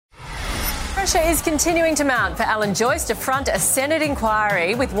Pressure is continuing to mount for Alan Joyce to front a Senate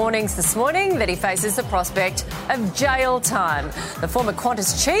inquiry with warnings this morning that he faces the prospect of jail time. The former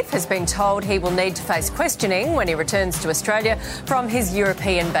Qantas chief has been told he will need to face questioning when he returns to Australia from his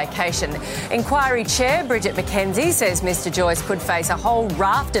European vacation. Inquiry Chair Bridget McKenzie says Mr Joyce could face a whole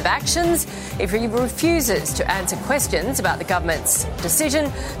raft of actions if he refuses to answer questions about the government's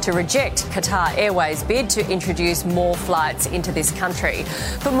decision to reject Qatar Airways' bid to introduce more flights into this country.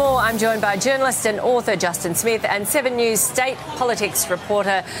 For more, I'm joined by journalist and author Justin Smith and 7 News state politics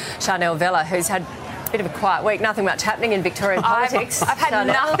reporter Chanel Vella, who's had a bit of a quiet week. Nothing much happening in Victorian politics. I've had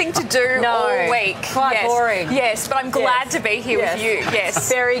nothing to do all week. Quite boring. Yes, but I'm glad to be here with you. Yes.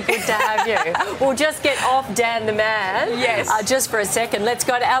 Very good to have you. We'll just get off Dan the Man. Yes. Just for a second. Let's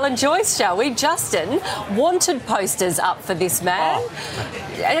go to Alan Joyce, shall we? Justin, wanted posters up for this man.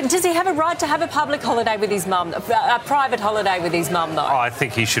 Does he have a right to have a public holiday with his mum? A private holiday with his mum, though? I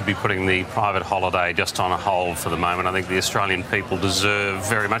think he should be putting the private holiday just on a hold for the moment. I think the Australian people deserve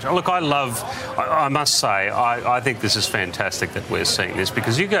very much. Look, I must say, I think this is fantastic that we're seeing this,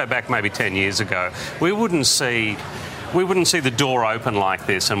 because you go back maybe 10 years ago, we wouldn't see the door open like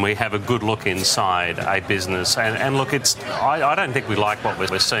this and we have a good look inside a business. And look, I don't think we like what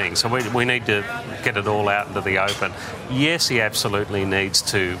we're seeing, so we need to get it all out into the open. Yes, he absolutely needs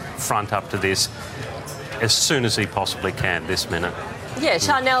to front up to this as soon as he possibly can this minute. Yeah,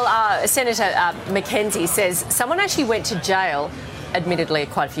 Chanel, Senator McKenzie says someone actually went to jail, admittedly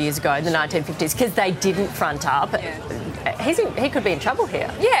quite a few years ago in the 1950s, because they didn't front up. He could be in trouble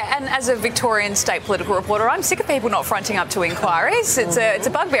here. Yeah, and as a Victorian state political reporter, I'm sick of people not fronting up to inquiries. It's a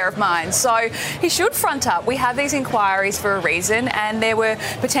bugbear of mine. So he should front up. We have these inquiries for a reason, and there were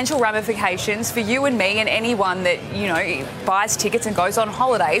potential ramifications for you and me and anyone that, buys tickets and goes on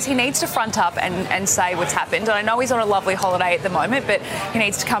holidays. He needs to front up and say what's happened. And I know he's on a lovely holiday at the moment, but he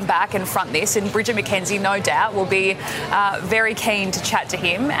needs to come back and front this. And Bridget McKenzie, no doubt, will be very keen to chat to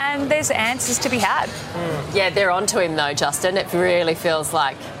him, and there's answers to be had. Yeah, they're onto him though, Justin. It really feels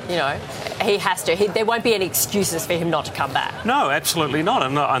like, he has to. There won't be any excuses for him not to come back. No, absolutely not.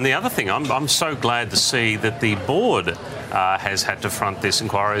 And the other thing, I'm so glad to see that the board has had to front this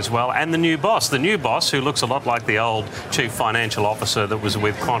inquiry as well, and the new boss who looks a lot like the old chief financial officer that was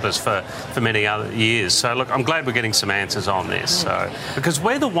with Qantas for many other years. So look, I'm glad we're getting some answers on this, because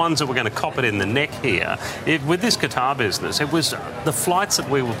we're the ones that were going to cop it in the neck here. With this Qatar business, it was the flights that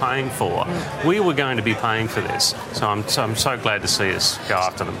we were paying for. We were going to be paying for this, so I'm so glad to see us go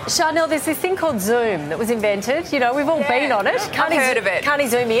after them. Chanel, there's this thing called Zoom that was invented. We've all been on it. I've heard of it. Can't he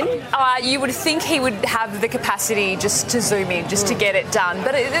zoom in? You would think he would have the capacity just to zoom in, just to get it done.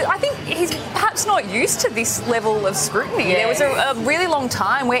 But I think he's perhaps not used to this level of scrutiny. Yeah. There was a really long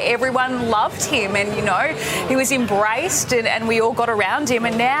time where everyone loved him and, he was embraced and we all got around him,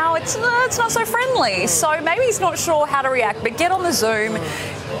 and now it's not so friendly. So maybe he's not sure how to react, but get on the Zoom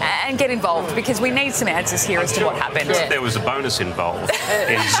and get involved, because we need some answers here as to what happened. If there was a bonus involved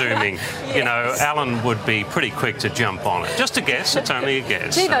in zooming, Alan would be pretty quick to jump on it. Just a guess, it's only a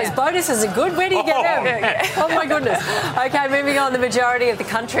guess. Gee, those bonuses are good. Where do you get them? Oh my goodness. Okay, moving on. The majority of the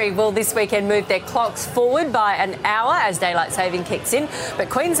country will this weekend move their clocks forward by an hour as daylight saving kicks in, but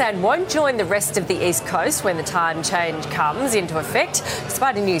Queensland won't join the rest of the East Coast when the time change comes into effect,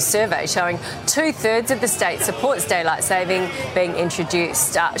 despite a new survey showing 2/3 of the state supports daylight saving being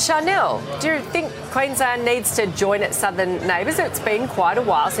introduced. Chanel, do you think Queensland needs to join its southern neighbours? It's been quite a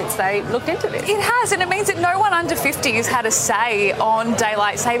while since they looked into this. It has, and it means that no one under 50 has had a say on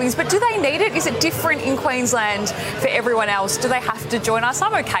daylight savings. But do they need it? Is it different in Queensland for everyone else? Do they have to join us?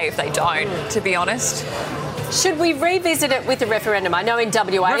 I'm okay if they don't, to be honest. Should we revisit it with a referendum? I know in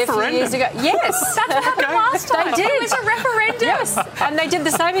WA a few years ago. Yes. That's what happened last time. They did. It was a referendum. Yes. And they did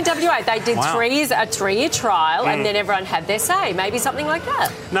the same in WA. They did a 3-year trial, and then everyone had their say. Maybe something like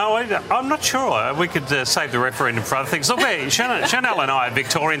that. No, I'm not sure. We could save the referendum for other things. Look, Chanel and I are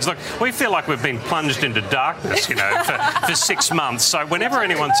Victorians. Look, we feel like we've been plunged into darkness, for 6 months. So whenever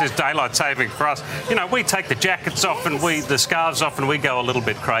anyone says daylight saving for us, we take the jackets off and the scarves off and we go a little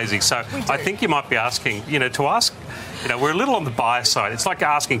bit crazy. So I think you might be asking, to ask, we're a little on the bias side. It's like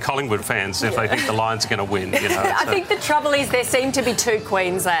asking Collingwood fans if they think the Lions are going to win. I think the trouble is there seem to be two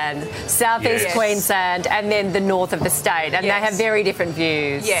Queensland, southeast Queensland and then the north of the state, and they have very different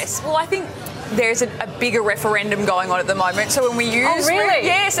views. Yes. Well, I think there's a bigger referendum going on at the moment. So when we use... Oh, really?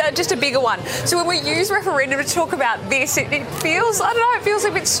 Yes, just a bigger one. So when we use referendum to talk about this, it feels, I don't know, it feels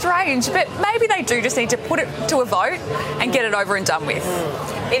a bit strange, but maybe they do just need to put it to a vote and get it over and done with.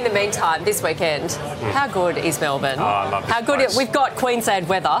 In the meantime, this weekend, how good is Melbourne? Oh, I love this How good place. we've got Queensland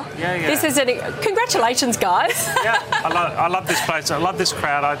weather. Yeah. This is congratulations, guys. Yeah, I love this place. I love this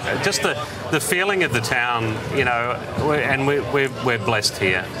crowd. Just the feeling of the town, you know, and we're blessed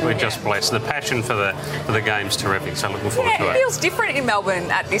here. We're just blessed. The passion for the game's terrific. So looking forward to It it. feels different in Melbourne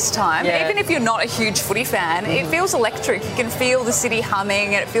at this time. Yeah. Even if you're not a huge footy fan, it feels electric. You can feel the city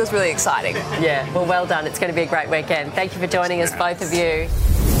humming and it feels really exciting. Yeah, well done. It's going to be a great weekend. Thank you for joining us, both of you.